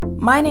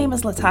My name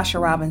is Latasha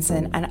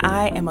Robinson, and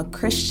I am a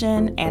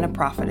Christian and a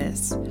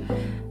prophetess.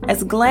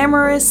 As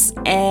glamorous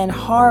and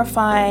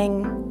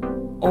horrifying,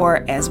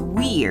 or as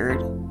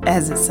weird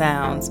as it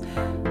sounds,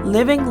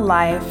 living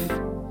life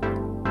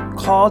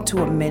called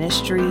to a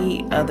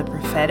ministry of the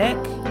prophetic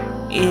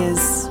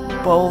is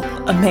both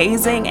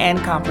amazing and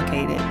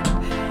complicated.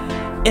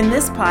 In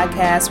this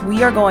podcast,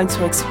 we are going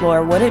to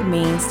explore what it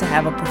means to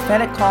have a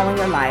prophetic call in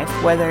your life,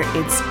 whether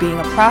it's being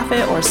a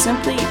prophet or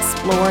simply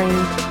exploring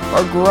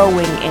or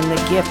growing in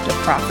the gift of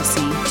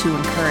prophecy to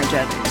encourage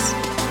others.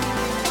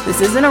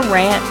 This isn't a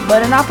rant,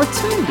 but an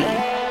opportunity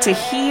to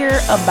hear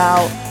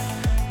about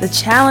the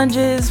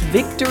challenges,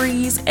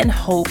 victories, and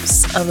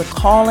hopes of the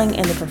calling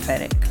in the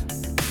prophetic.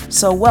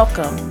 So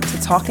welcome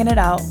to Talking It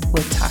Out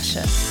with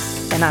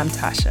Tasha, and I'm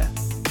Tasha.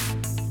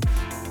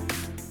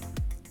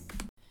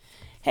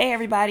 Hey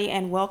everybody,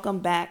 and welcome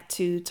back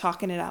to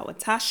Talking It Out with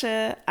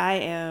Tasha. I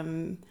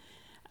am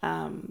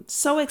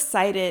so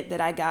excited that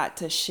I got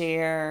to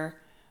share,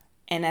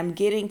 and I'm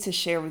getting to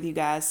share with you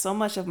guys so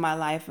much of my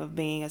life of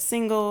being a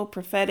single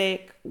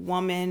prophetic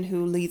woman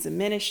who leads a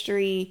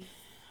ministry,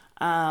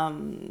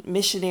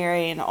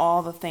 missionary, and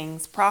all the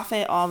things,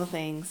 prophet, all the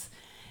things.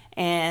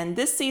 And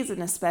this season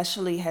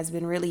especially has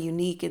been really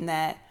unique in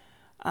that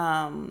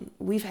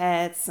we've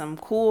had some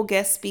cool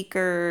guest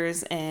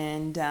speakers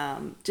and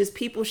just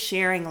people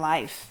sharing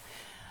life.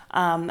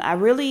 I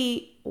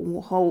really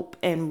hope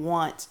and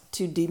want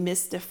to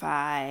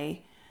demystify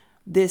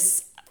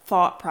this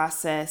thought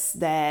process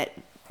that,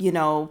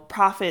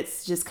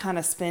 prophets just kind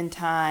of spend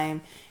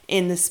time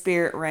in the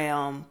spirit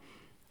realm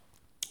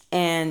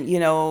and,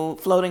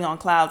 floating on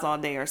clouds all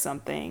day or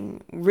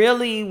something.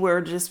 Really,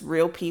 we're just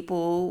real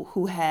people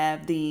who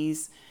have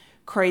these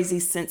crazy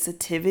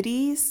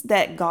sensitivities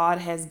that God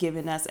has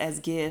given us as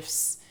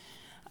gifts.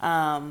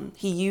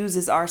 He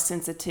uses our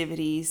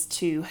sensitivities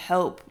to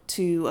help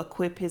to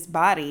equip his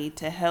body,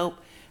 to help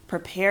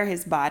prepare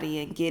his body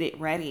and get it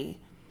ready.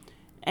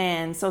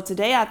 And so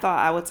today I thought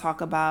I would talk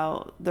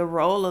about the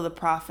role of the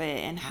prophet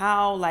and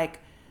how,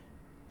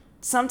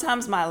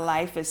 sometimes my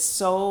life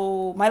is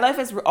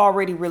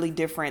already really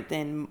different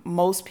than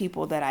most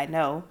people that I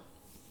know,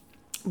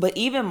 but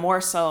even more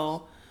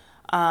so,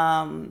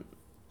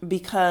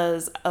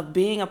 because of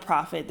being a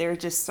prophet, there are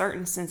just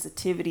certain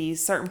sensitivities,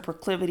 certain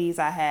proclivities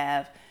I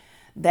have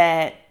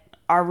that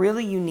are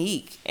really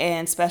unique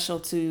and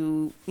special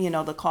to,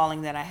 the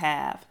calling that I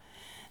have.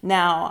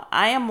 Now,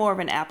 I am more of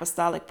an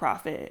apostolic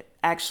prophet.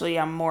 Actually,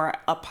 I'm more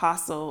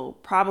apostle,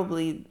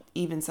 probably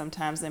even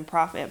sometimes than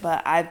prophet,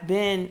 but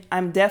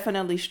I'm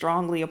definitely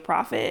strongly a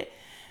prophet.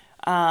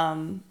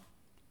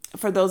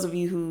 For those of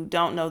you who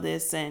don't know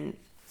this, and,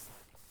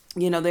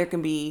 there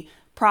can be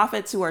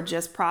prophets who are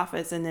just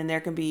prophets, and then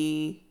there can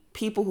be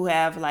people who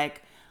have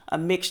a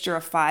mixture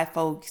of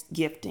fivefold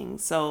gifting.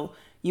 So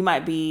you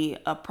might be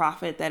a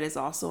prophet that is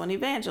also an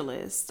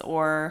evangelist,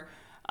 or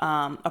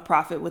a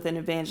prophet with an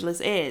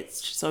evangelist edge.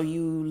 So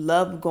you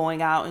love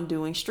going out and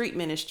doing street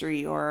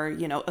ministry, or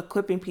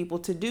equipping people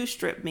to do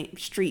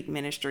street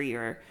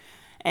ministry,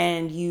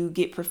 and you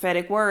get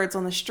prophetic words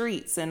on the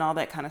streets and all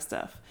that kind of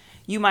stuff.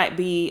 You might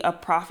be a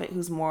prophet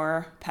who's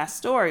more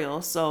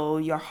pastoral, so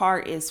your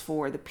heart is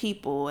for the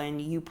people,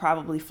 and you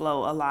probably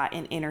flow a lot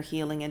in inner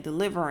healing and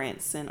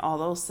deliverance and all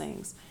those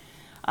things,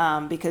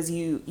 because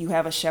you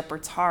have a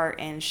shepherd's heart,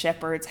 and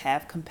shepherds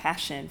have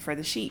compassion for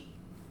the sheep.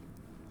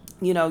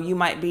 You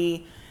might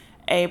be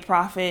a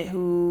prophet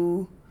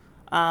who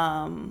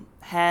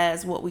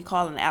has what we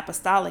call an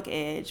apostolic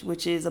edge,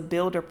 which is a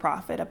builder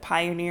prophet, a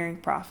pioneering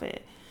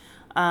prophet,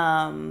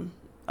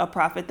 a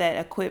prophet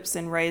that equips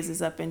and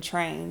raises up and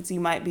trains. You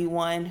might be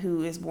one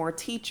who is more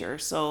teacher.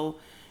 So,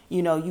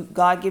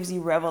 God gives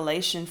you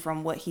revelation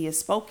from what he has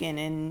spoken,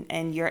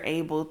 and you're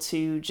able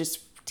to just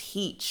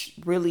teach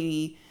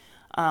really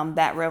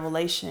that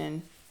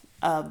revelation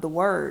of the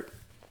word.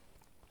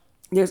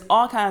 There's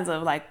all kinds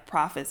of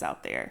prophets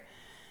out there.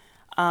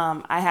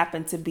 I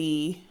happen to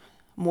be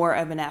more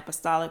of an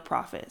apostolic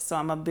prophet. So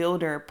I'm a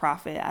builder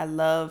prophet. I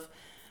love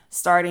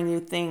starting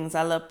new things.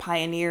 I love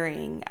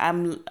pioneering.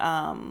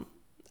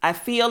 I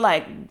feel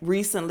like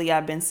recently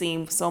I've been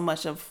seeing so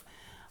much of,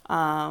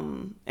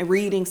 and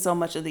reading so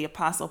much of the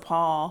Apostle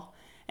Paul,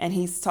 and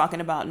he's talking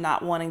about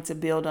not wanting to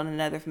build on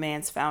another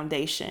man's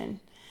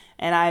foundation.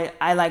 And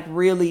I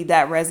really,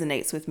 that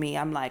resonates with me.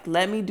 I'm like,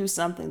 let me do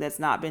something that's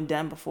not been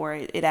done before.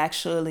 It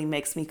actually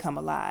makes me come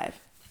alive.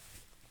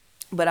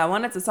 But I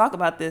wanted to talk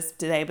about this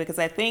today because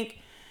I think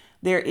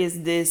there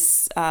is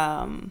this,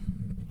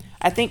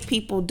 I think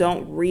people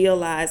don't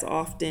realize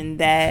often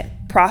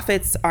that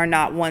prophets are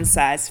not one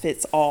size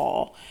fits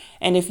all.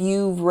 And if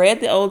you've read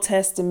the Old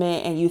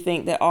Testament and you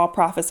think that all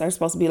prophets are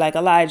supposed to be like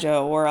Elijah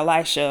or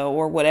Elisha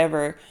or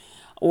whatever,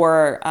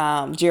 or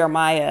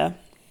Jeremiah,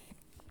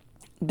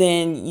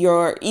 then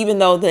even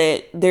though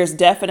that there's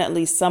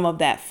definitely some of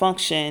that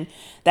function,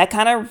 that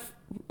kind of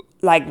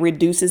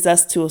reduces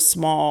us to a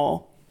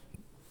small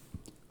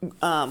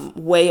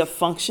way of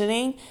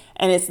functioning.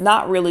 And it's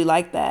not really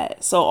like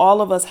that. So all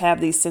of us have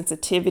these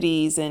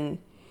sensitivities and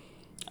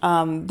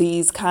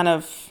these kind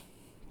of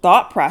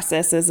thought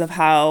processes of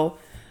how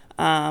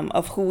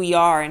of who we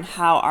are and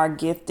how our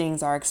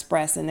giftings are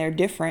expressed, and they're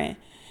different.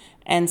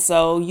 And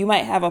so you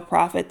might have a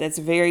prophet that's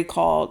very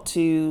called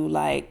to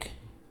like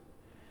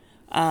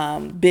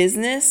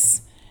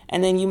business,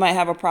 and then you might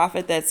have a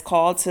prophet that's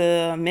called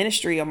to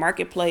ministry or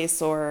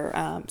marketplace,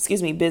 or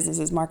business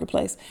is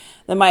marketplace.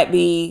 That might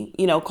be,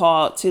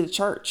 called to the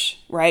church,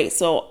 right?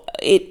 So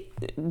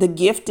the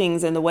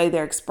giftings and the way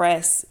they're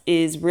expressed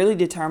is really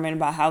determined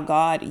by how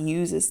God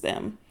uses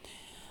them,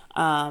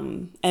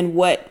 and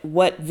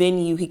what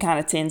venue he kind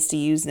of tends to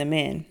use them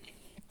in.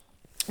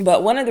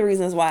 But one of the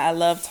reasons why I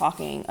love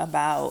talking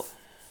about,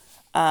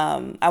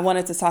 I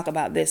wanted to talk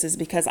about this is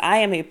because I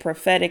am a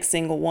prophetic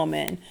single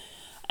woman.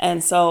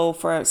 And so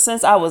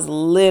since I was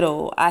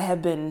little, I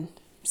have been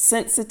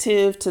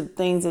sensitive to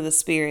things of the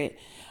spirit.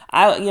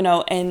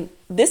 And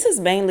this is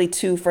mainly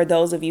too for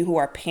those of you who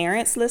are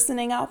parents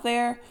listening out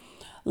there.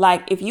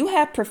 Like if you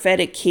have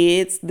prophetic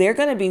kids, they're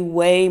going to be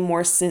way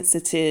more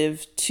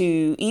sensitive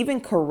to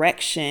even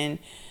correction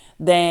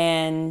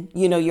than,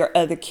 your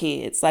other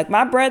kids. Like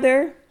my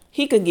brother,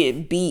 he could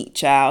get beat,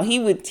 child.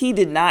 He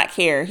did not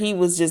care. He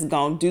was just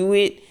going to do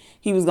it.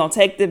 He was going to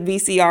take the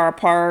VCR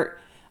apart.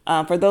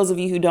 For those of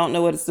you who don't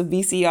know what it's a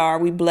VCR,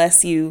 we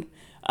bless you.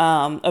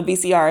 A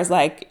VCR is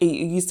like, you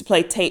used to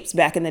play tapes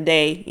back in the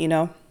day,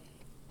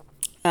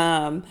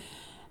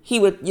 he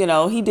would,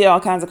 he did all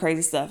kinds of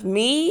crazy stuff.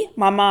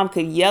 My mom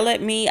could yell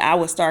at me. I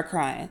would start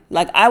crying.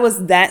 Like I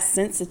was that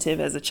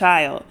sensitive as a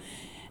child.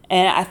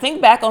 And I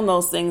think back on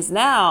those things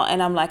now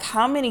and I'm like,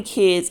 how many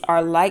kids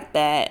are like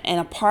that? And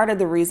a part of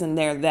the reason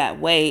they're that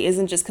way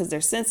isn't just because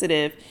they're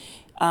sensitive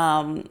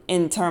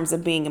in terms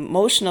of being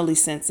emotionally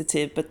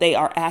sensitive, but they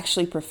are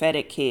actually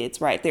prophetic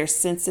kids, right? They're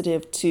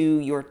sensitive to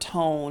your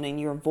tone and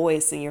your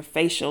voice and your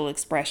facial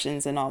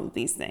expressions and all of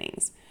these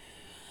things.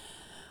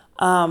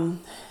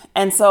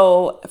 And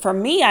so for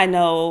me, I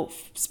know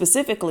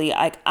specifically,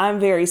 like I'm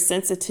very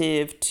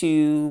sensitive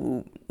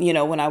to,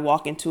 when I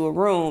walk into a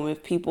room,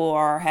 if people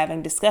are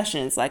having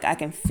discussions, like I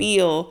can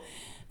feel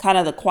kind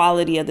of the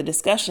quality of the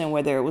discussion,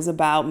 whether it was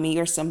about me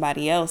or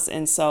somebody else.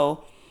 And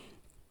so,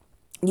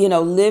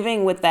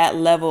 living with that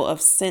level of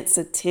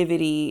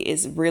sensitivity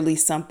is really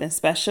something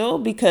special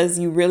because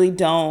you really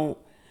don't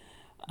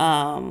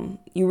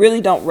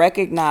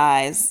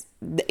recognize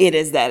it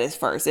as that at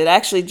first. It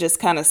actually just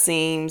kind of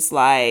seems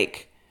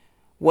like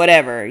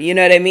whatever, you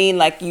know what I mean?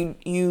 Like you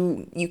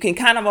can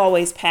kind of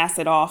always pass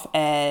it off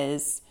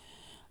as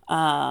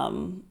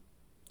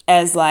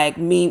like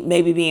me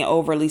maybe being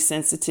overly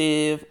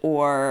sensitive,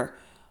 or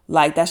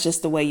like that's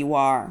just the way you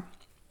are.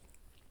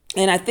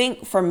 And I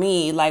think for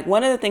me, like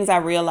one of the things I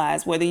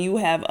realized, whether you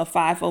have a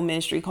fivefold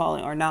ministry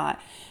calling or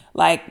not,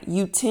 like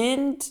you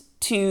tend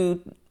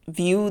to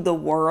view the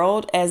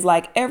world as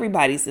like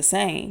everybody's the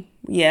same.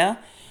 Yeah.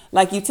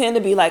 Like you tend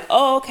to be like,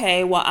 oh,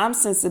 okay, well, I'm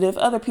sensitive.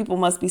 Other people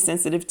must be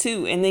sensitive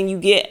too. And then you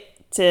get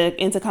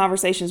into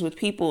conversations with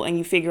people and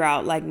you figure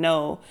out like,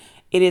 no,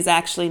 it is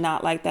actually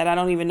not like that. They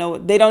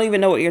don't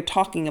even know what you're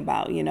talking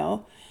about,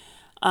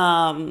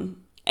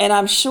 And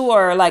I'm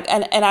sure like,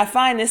 and I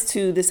find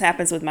this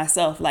happens with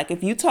myself. Like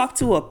if you talk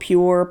to a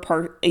pure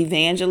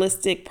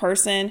evangelistic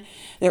person,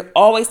 they're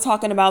always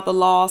talking about the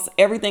lost.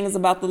 Everything is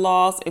about the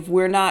lost. If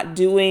we're not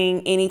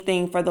doing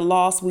anything for the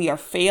lost, we are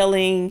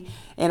failing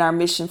in our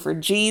mission for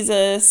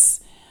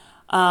Jesus.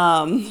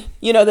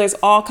 There's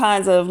all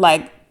kinds of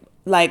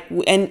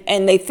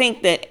and they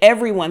think that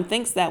everyone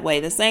thinks that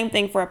way. The same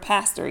thing for a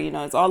pastor,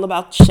 it's all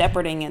about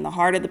shepherding in the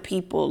heart of the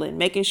people and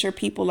making sure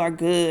people are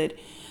good.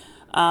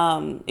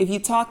 If you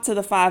talk to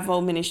the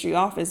fivefold ministry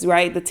office,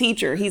 right, the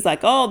teacher, he's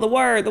like, oh, the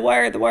word,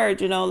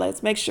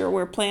 let's make sure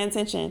we're paying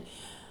attention.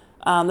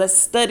 Let's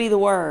study the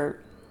word.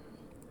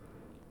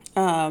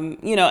 And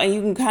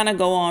you can kind of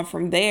go on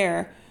from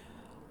there.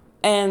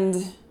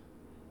 And,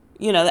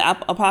 the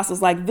apostles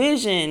like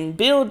vision,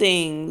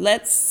 building,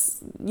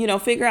 let's,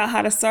 figure out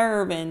how to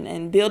serve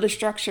and build a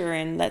structure,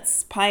 and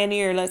let's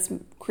pioneer, let's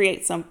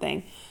create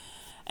something.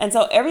 And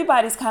so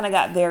everybody's kind of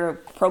got their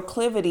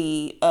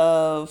proclivity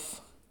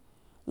of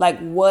like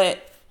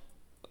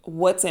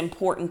what's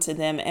important to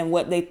them and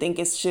what they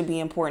think should be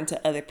important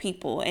to other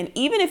people. And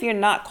even if you're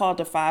not called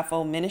to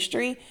fivefold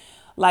ministry,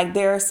 like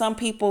there are some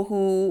people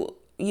who,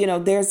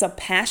 there's a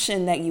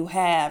passion that you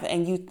have,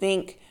 and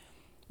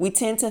we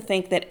tend to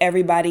think that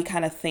everybody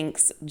kind of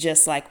thinks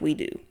just like we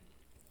do.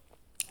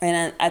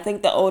 And I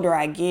think the older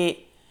I get,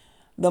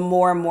 the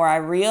more and more I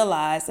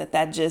realize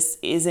that just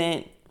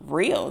isn't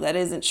real. That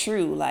isn't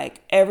true. Like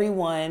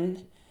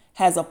everyone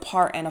has a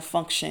part and a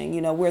function.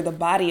 We're the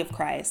body of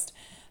Christ.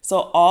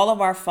 So all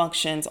of our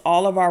functions,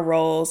 all of our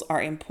roles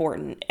are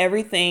important.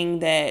 Everything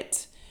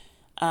that,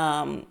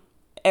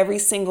 every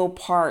single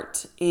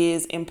part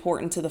is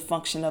important to the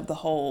function of the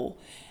whole.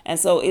 And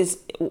so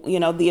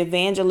the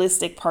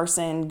evangelistic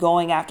person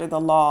going after the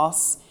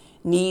lost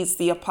needs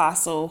the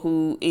apostle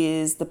who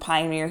is the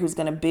pioneer, who's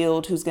going to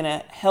build, who's going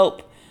to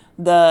help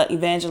the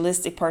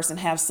evangelistic person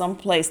have some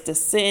place to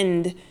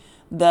send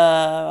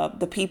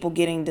the people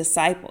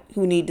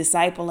who need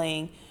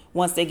discipling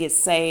once they get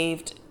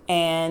saved,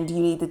 And you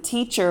need the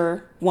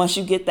teacher once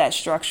you get that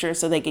structure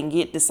so they can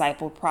get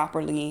discipled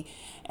properly.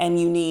 And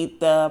you need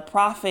the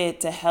prophet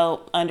to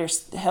help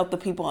the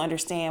people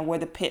understand where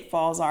the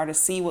pitfalls are, to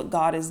see what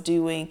God is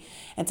doing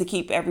and to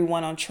keep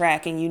everyone on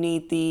track. And you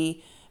need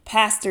the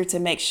pastor to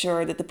make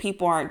sure that the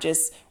people aren't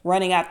just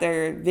running out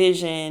their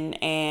vision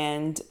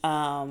and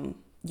the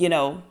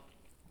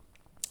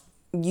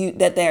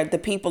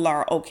people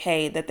are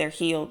okay, that they're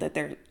healed, that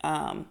they're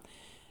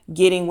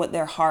getting what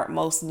their heart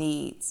most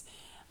needs.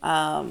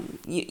 All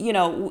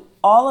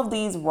of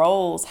these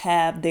roles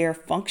have their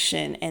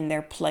function and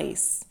their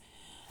place.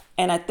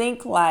 And I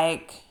think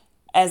like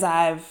as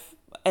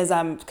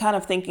I'm kind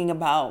of thinking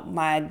about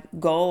my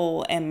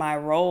goal and my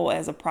role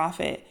as a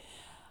prophet,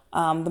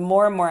 the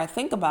more and more I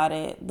think about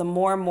it, the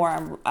more and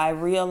more I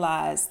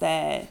realize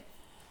that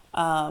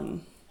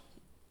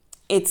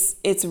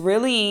it's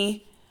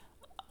really,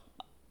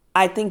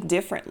 I think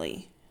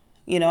differently.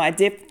 I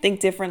think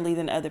differently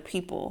than other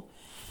people.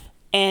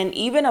 And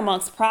even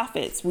amongst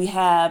prophets,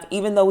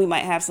 even though we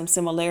might have some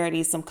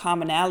similarities, some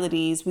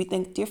commonalities, we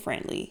think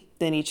differently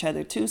than each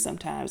other too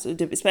sometimes,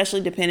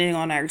 especially depending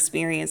on our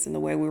experience and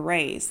the way we're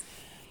raised.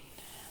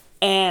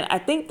 And I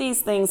think these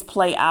things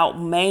play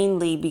out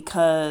mainly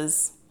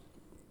because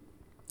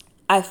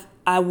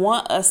I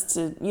want us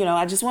to,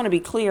 I just want to be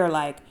clear,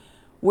 like,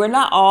 we're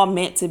not all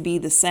meant to be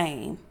the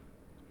same.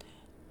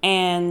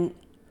 And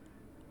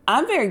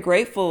I'm very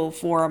grateful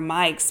for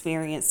my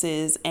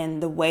experiences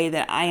and the way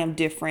that I am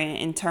different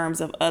in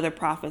terms of other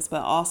prophets,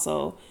 but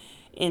also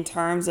in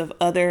terms of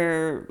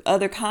other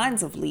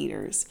kinds of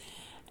leaders.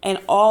 And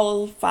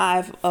all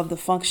 5 of the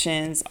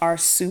functions are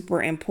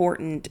super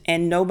important.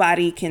 And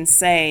nobody can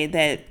say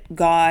that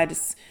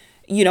God's,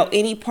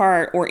 any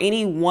part or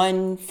any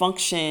one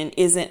function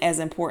isn't as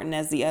important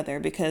as the other,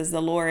 because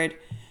the Lord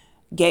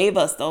gave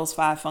us those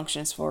 5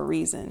 functions for a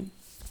reason.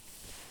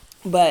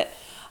 But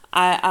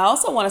I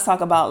also want to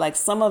talk about like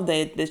some of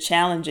the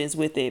challenges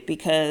with it,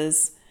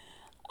 because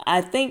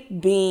I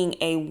think being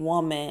a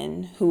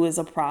woman who is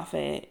a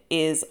prophet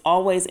is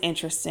always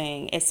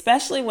interesting,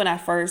 especially when I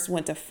first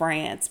went to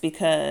France,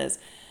 because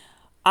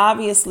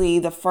obviously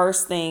the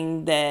first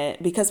thing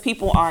because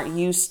people aren't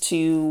used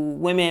to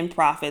women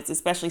prophets,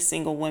 especially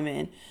single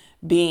women,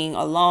 being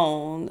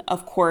alone,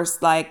 of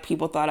course, like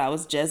people thought I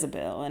was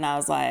Jezebel. And I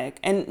was like,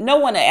 and no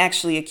one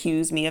actually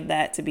accused me of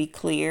that, to be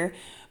clear.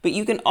 But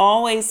you can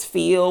always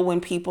feel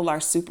when people are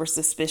super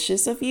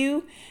suspicious of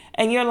you.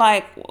 And you're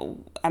like,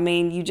 I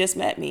mean, you just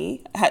met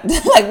me.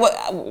 Like,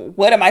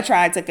 what am I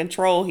trying to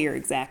control here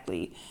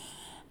exactly?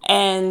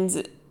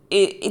 And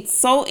it's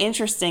so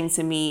interesting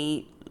to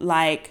me,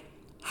 like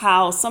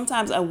how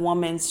sometimes a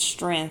woman's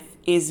strength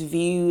is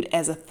viewed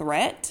as a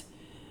threat.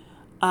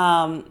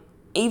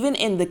 Even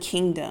in the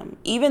kingdom,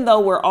 even though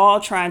we're all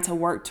trying to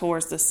work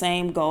towards the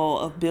same goal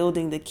of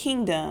building the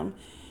kingdom,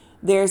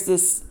 there's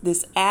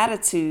this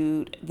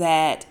attitude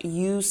that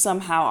you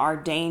somehow are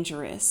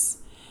dangerous.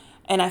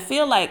 And I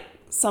feel like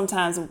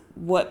sometimes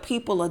what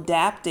people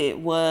adapted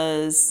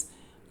was,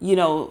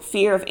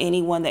 fear of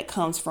anyone that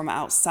comes from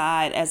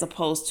outside, as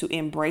opposed to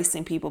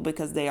embracing people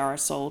because they are a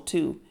soul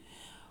too.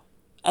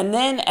 And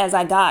then as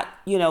I got,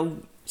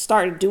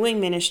 started doing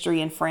ministry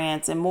in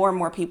France, and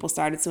more people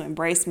started to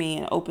embrace me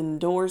and open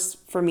doors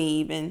for me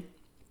even,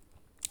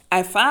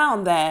 I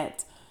found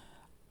that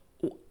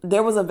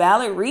there was a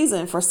valid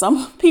reason for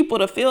some people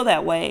to feel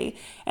that way.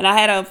 And I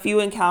had a few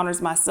encounters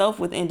myself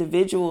with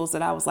individuals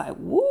that I was like,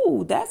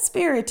 woo, that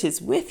spirit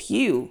is with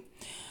you.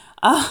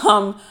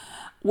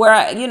 Where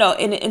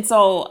and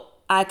so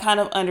I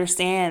kind of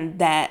understand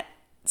that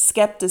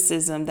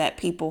skepticism that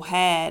people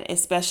had,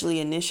 especially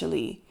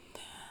initially.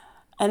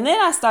 And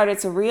then I started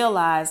to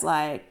realize,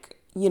 like,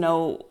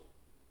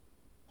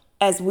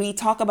 as we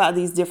talk about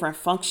these different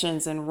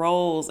functions and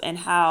roles, and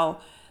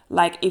how,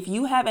 like, if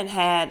you haven't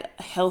had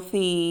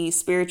healthy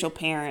spiritual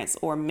parents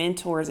or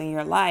mentors in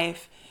your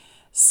life,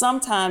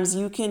 sometimes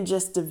you can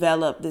just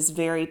develop this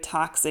very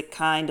toxic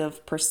kind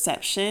of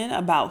perception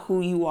about who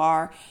you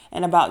are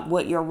and about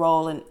what your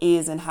role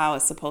is and how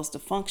it's supposed to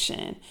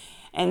function.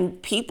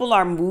 And people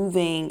are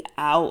moving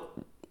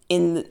out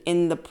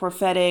in the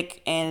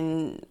prophetic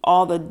and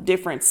all the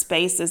different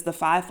spaces, the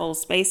 5-fold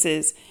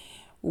spaces,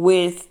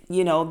 with,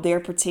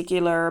 their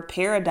particular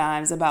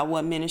paradigms about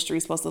what ministry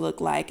is supposed to look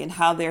like and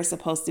how they're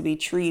supposed to be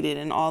treated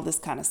and all this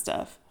kind of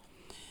stuff.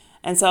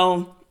 And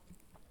so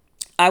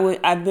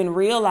I've been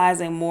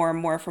realizing more and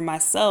more for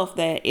myself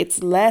that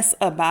it's less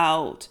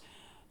about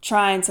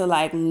trying to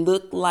like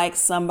look like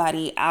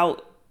somebody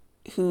out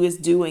who is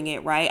doing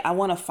it right. I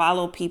want to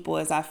follow people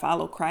as I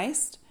follow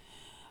Christ,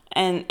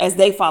 and as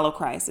they follow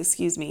Christ,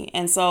 excuse me.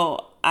 And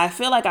so I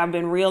feel like I've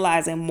been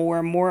realizing more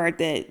and more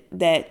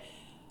that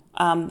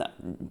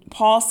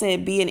Paul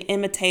said, be an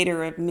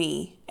imitator of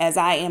me as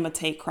I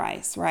imitate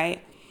Christ,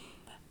 right?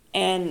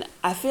 And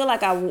I feel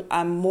like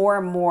I'm more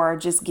and more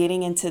just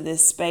getting into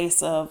this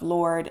space of,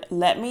 Lord,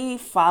 let me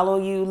follow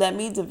you. Let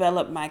me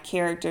develop my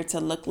character to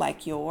look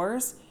like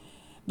yours.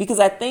 Because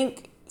I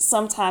think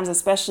sometimes,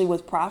 especially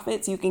with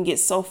prophets, you can get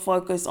so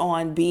focused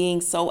on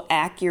being so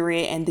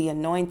accurate and the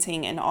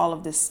anointing and all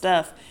of this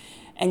stuff.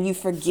 And you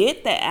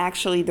forget that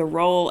actually the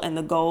role and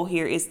the goal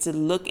here is to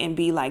look and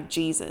be like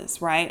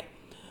Jesus, right?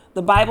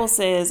 The Bible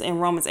says in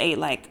Romans 8,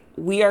 like,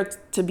 we are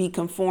to be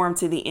conformed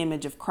to the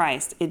image of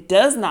Christ. It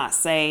does not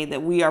say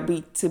that we are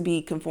to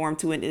be conformed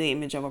to the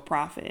image of a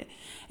prophet.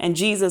 And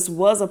Jesus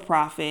was a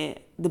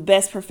prophet. The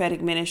best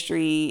prophetic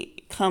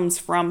ministry comes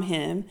from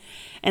him.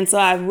 And so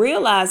I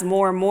realized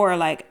more and more,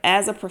 like,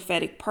 as a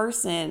prophetic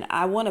person,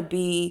 I want to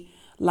be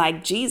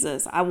like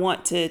Jesus. I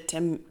want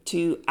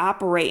to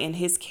operate in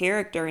his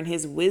character and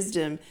his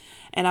wisdom.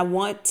 And I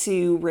want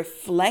to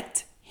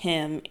reflect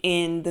him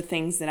in the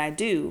things that I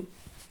do.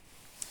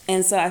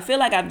 And so I feel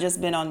like I've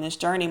just been on this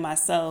journey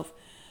myself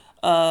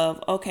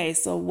of, okay,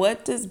 so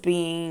what does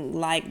being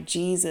like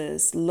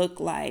Jesus look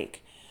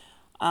like?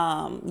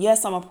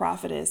 Yes, I'm a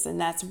prophetess, and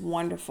that's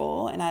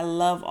wonderful. And I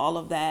love all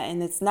of that.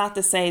 And it's not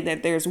to say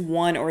that there's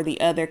one or the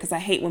other, because I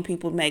hate when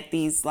people make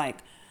these like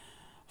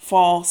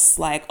false,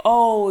 like,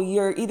 oh,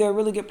 you're either a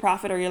really good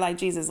prophet or you're like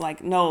Jesus.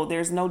 Like, no,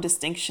 there's no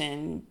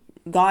distinction.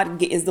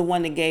 God is the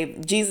one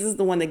that Jesus is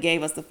the one that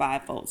gave us the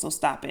fivefold. So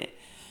stop it.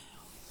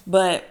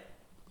 But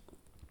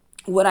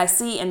what I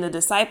see in the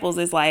disciples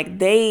is like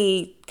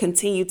they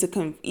continue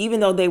to even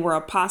though they were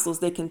apostles,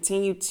 they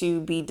continue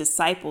to be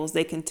disciples.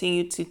 They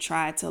continue to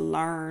try to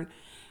learn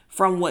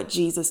from what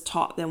Jesus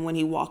taught them when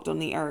he walked on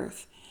the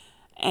earth.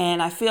 And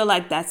I feel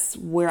like that's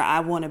where I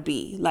want to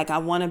be. Like, I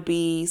want to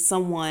be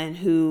someone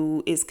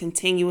who is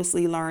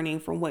continuously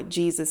learning from what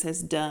Jesus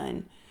has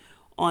done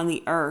on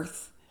the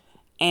earth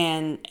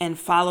and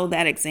follow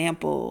that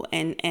example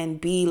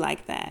and be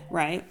like that,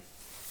 right?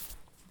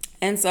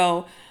 And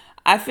so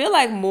I feel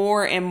like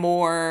more and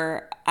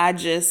more, I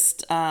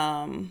just,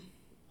 more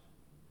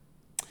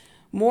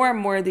and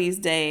more these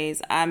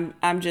days,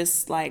 I'm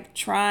just like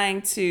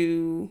trying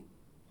to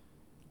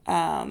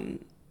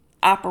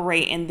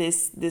operate in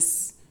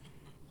this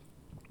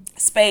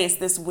space,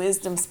 this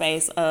wisdom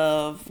space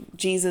of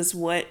Jesus,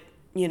 what,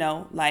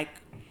 like,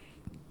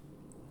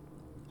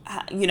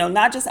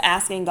 not just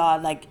asking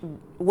God, like,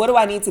 what do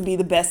I need to be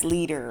the best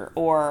leader?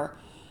 Or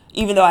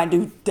even though I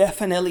do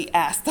definitely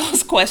ask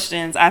those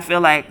questions, I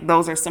feel like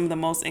those are some of the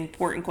most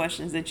important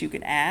questions that you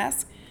could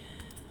ask.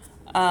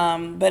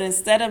 But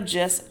instead of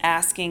just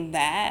asking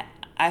that,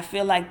 I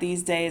feel like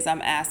these days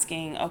I'm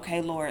asking,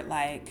 okay, Lord,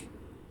 like,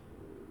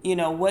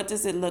 what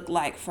does it look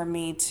like for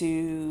me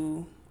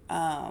to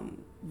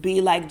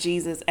be like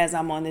Jesus as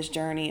I'm on this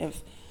journey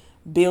of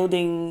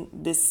building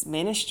this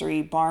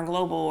ministry, Barn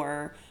Global,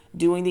 or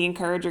doing the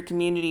Encourager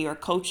community, or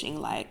coaching,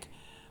 like,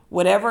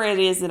 whatever it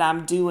is that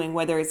I'm doing,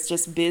 whether it's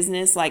just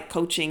business like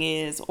coaching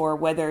is, or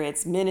whether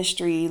it's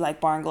ministry like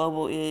Barn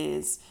Global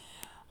is,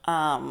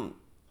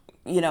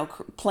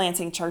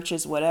 planting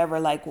churches, whatever,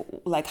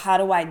 like how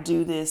do I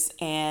do this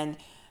and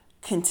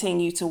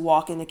continue to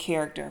walk in the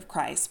character of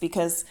Christ?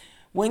 Because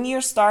when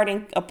you're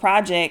starting a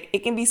project, it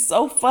can be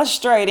so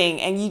frustrating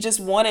and you just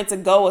want it to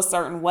go a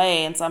certain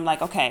way. And so I'm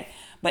like, okay,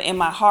 but in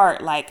my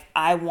heart, like,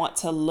 I want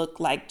to look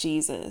like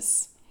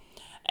Jesus.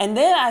 And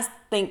then I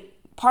think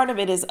part of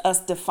it is us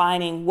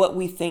defining what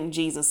we think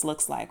Jesus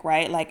looks like,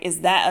 right? Like,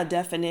 is that a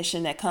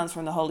definition that comes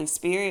from the Holy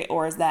Spirit,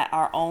 or is that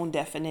our own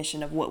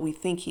definition of what we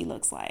think he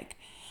looks like?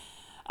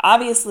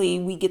 Obviously,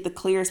 we get the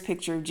clearest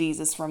picture of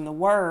Jesus from the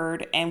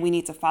word, and we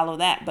need to follow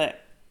that.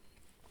 But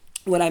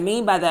what I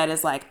mean by that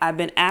is, like, I've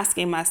been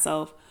asking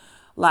myself,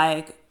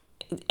 like,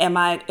 am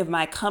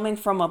I coming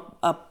from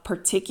a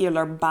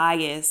particular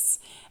bias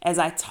as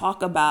I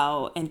talk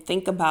about and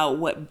think about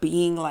what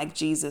being like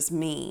Jesus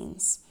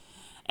means?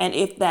 And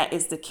if that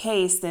is the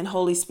case, then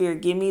Holy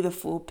Spirit, give me the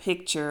full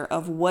picture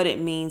of what it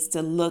means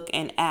to look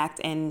and act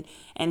and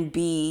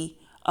be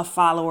a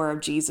follower of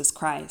Jesus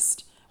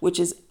Christ, which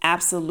is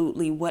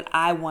absolutely what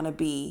I want to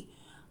be.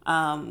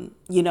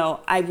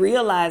 I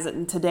realize that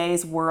in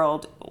today's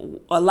world,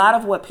 a lot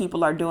of what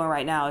people are doing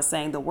right now is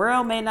saying the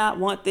world may not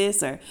want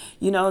this, or,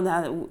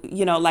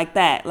 like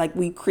that. Like,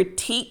 we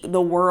critique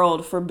the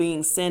world for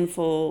being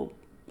sinful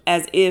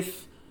as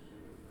if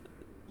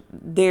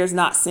there's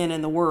not sin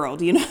in the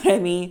world, you know what I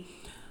mean?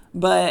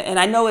 And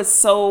I know it's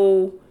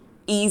so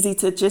easy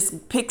to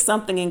just pick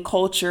something in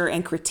culture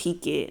and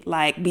critique it,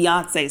 like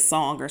Beyonce's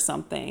song or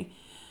something,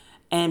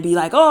 and be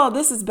like, oh,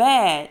 this is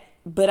bad.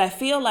 But I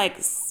feel like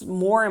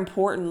more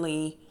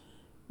importantly,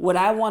 what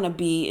I want to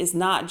be is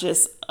not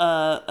just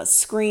a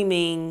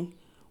screaming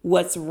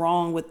what's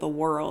wrong with the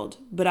world,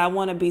 but I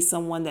want to be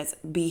someone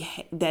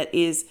that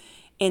is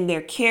in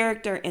their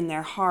character, in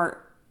their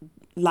heart,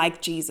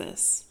 like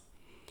Jesus.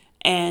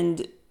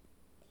 And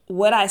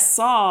what I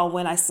saw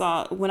when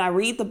I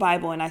read the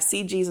Bible and I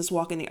see Jesus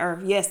walking the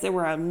earth, yes, there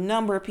were a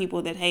number of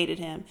people that hated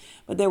him,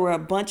 but there were a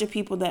bunch of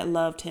people that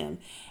loved him,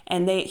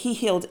 and he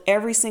healed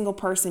every single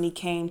person he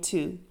came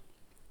to.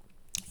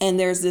 And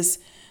there was this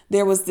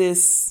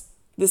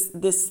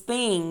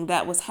thing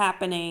that was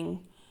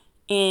happening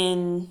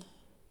in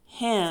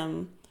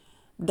him,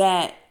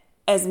 that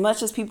as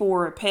much as people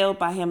were repelled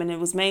by him, and it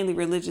was mainly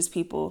religious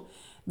people,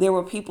 there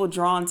were people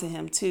drawn to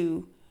him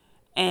too.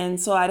 And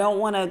so I don't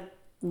want to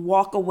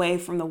walk away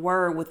from the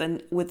word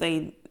with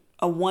a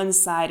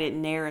one-sided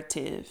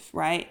narrative,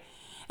 right?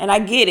 And I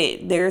get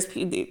it.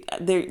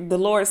 The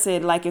Lord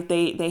said, like, if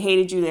they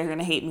hated you, they're going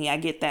to hate me. I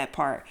get that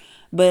part.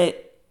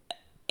 But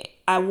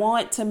I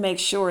want to make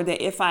sure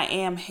that if I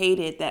am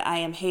hated, that I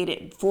am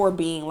hated for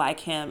being like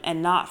him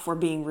and not for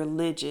being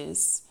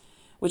religious,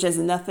 which has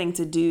nothing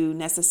to do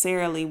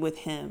necessarily with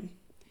him.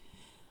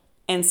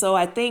 And so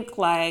I think,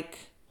 like,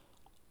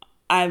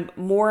 I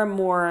more and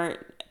more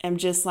am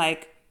just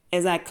like,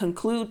 as I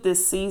conclude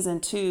this season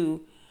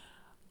 2,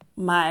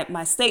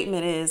 my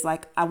statement is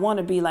like, I want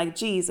to be like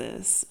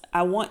Jesus.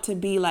 I want to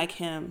be like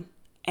him.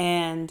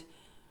 And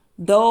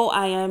though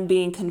I am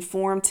being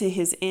conformed to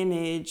his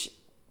image,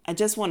 I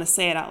just want to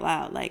say it out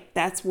loud. Like,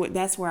 that's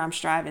where I'm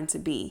striving to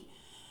be.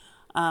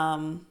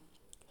 I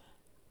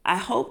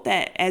hope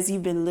that as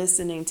you've been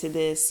listening to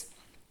this,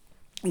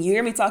 you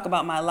hear me talk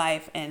about my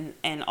life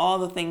and all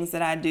the things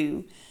that I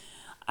do.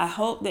 I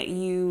hope that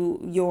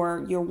your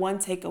one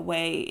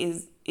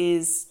takeaway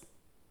is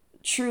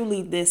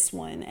truly this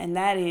one, and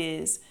that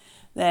is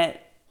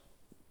that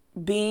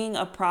being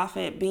a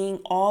prophet,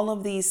 being all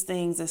of these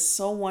things is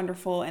so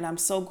wonderful, and I'm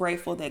so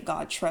grateful that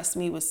God trusts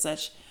me with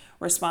such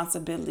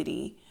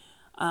responsibility.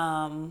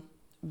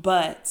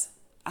 But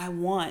I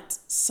want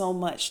so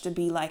much to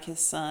be like his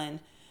son.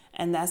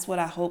 And that's what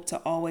I hope to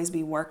always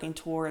be working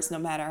towards, no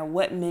matter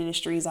what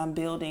ministries I'm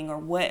building or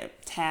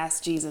what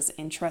tasks Jesus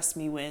entrusts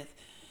me with.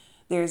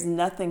 There's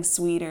nothing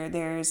sweeter.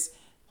 There's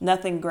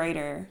nothing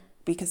greater,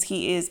 because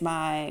he is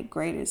my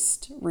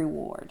greatest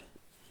reward.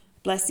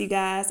 Bless you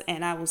guys,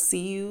 and I will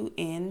see you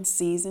in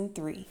season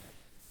 3.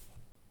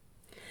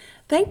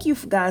 Thank you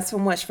guys so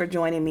much for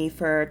joining me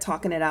for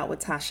Talking It Out with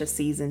Tasha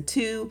season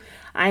 2.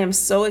 I am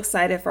so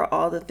excited for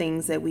all the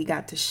things that we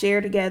got to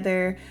share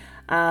together.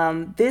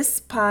 This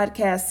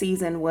podcast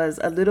season was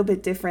a little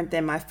bit different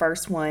than my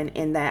first one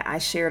in that I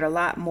shared a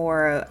lot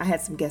more. I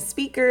had some guest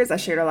speakers. I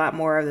shared a lot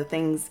more of the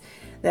things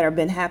that have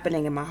been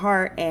happening in my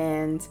heart.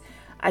 And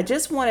I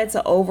just wanted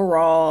to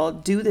overall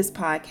do this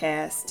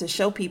podcast to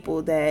show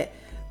people that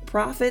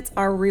prophets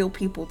are real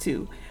people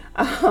too.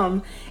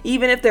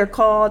 Even if they're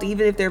called,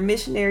 even if they're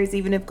missionaries,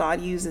 even if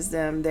God uses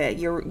them, that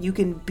you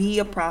can be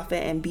a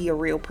prophet and be a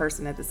real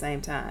person at the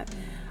same time.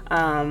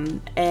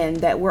 And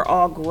that we're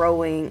all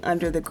growing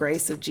under the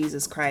grace of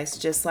Jesus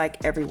Christ, just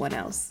like everyone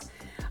else.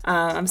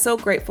 I'm so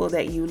grateful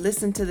that you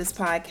listened to this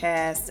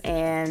podcast,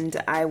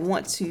 and I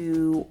want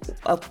to,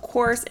 of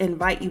course,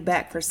 invite you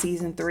back for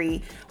season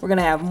 3. We're going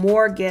to have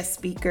more guest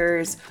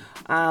speakers,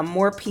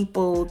 more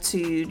people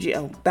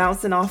to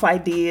bouncing off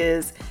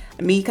ideas,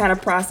 me kind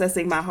of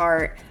processing my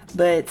heart.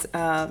 But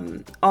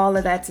all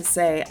of that to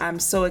say, I'm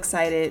so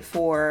excited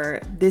for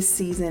this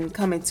season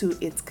coming to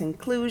its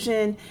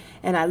conclusion,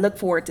 and I look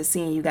forward to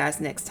seeing you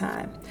guys next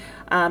time.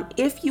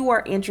 If you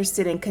are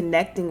interested in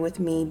connecting with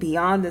me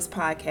beyond this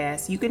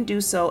podcast, you can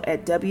do so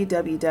at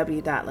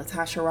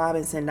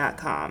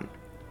www.latasharobinson.com.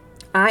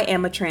 I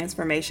am a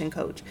transformation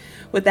coach.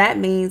 What that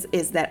means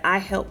is that I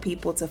help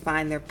people to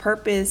find their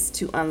purpose,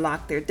 to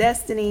unlock their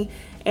destiny,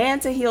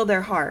 and to heal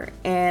their heart.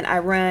 And I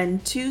run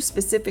 2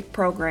 specific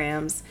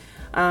programs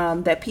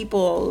that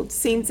people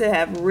seem to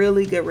have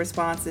really good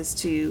responses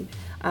to.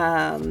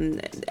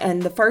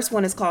 And the first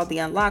one is called the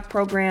Unlock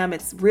program.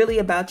 It's really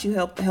about you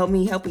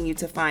helping you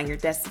to find your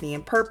destiny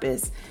and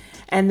purpose.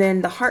 And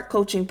then the Heart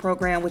Coaching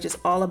program, which is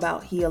all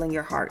about healing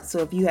your heart. So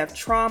if you have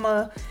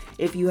trauma,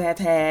 if you have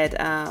had,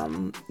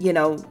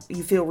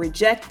 you feel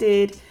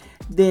rejected,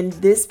 then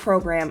this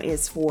program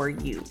is for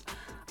you.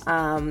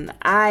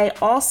 I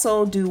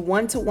also do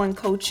one-to-one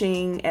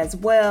coaching as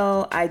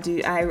well. I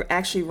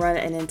actually run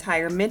an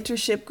entire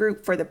mentorship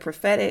group for the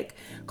prophetic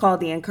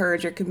called the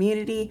Encourager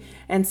Community.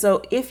 And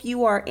so if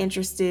you are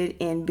interested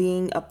in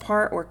being a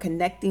part or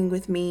connecting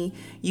with me,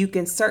 you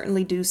can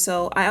certainly do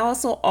so. I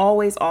also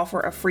always offer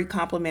a free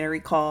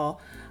complimentary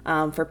call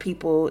for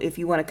people if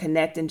you want to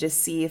connect and just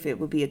see if it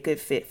would be a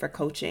good fit for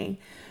coaching.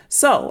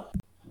 So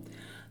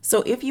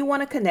if you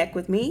want to connect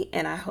with me,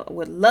 and I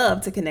would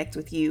love to connect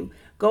with you,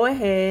 go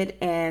ahead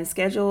and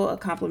schedule a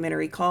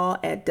complimentary call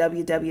at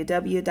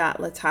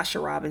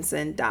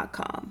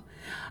www.latasharobinson.com.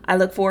 I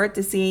look forward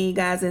to seeing you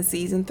guys in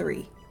season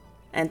 3.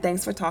 And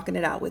thanks for talking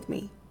it out with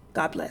me.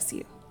 God bless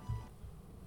you.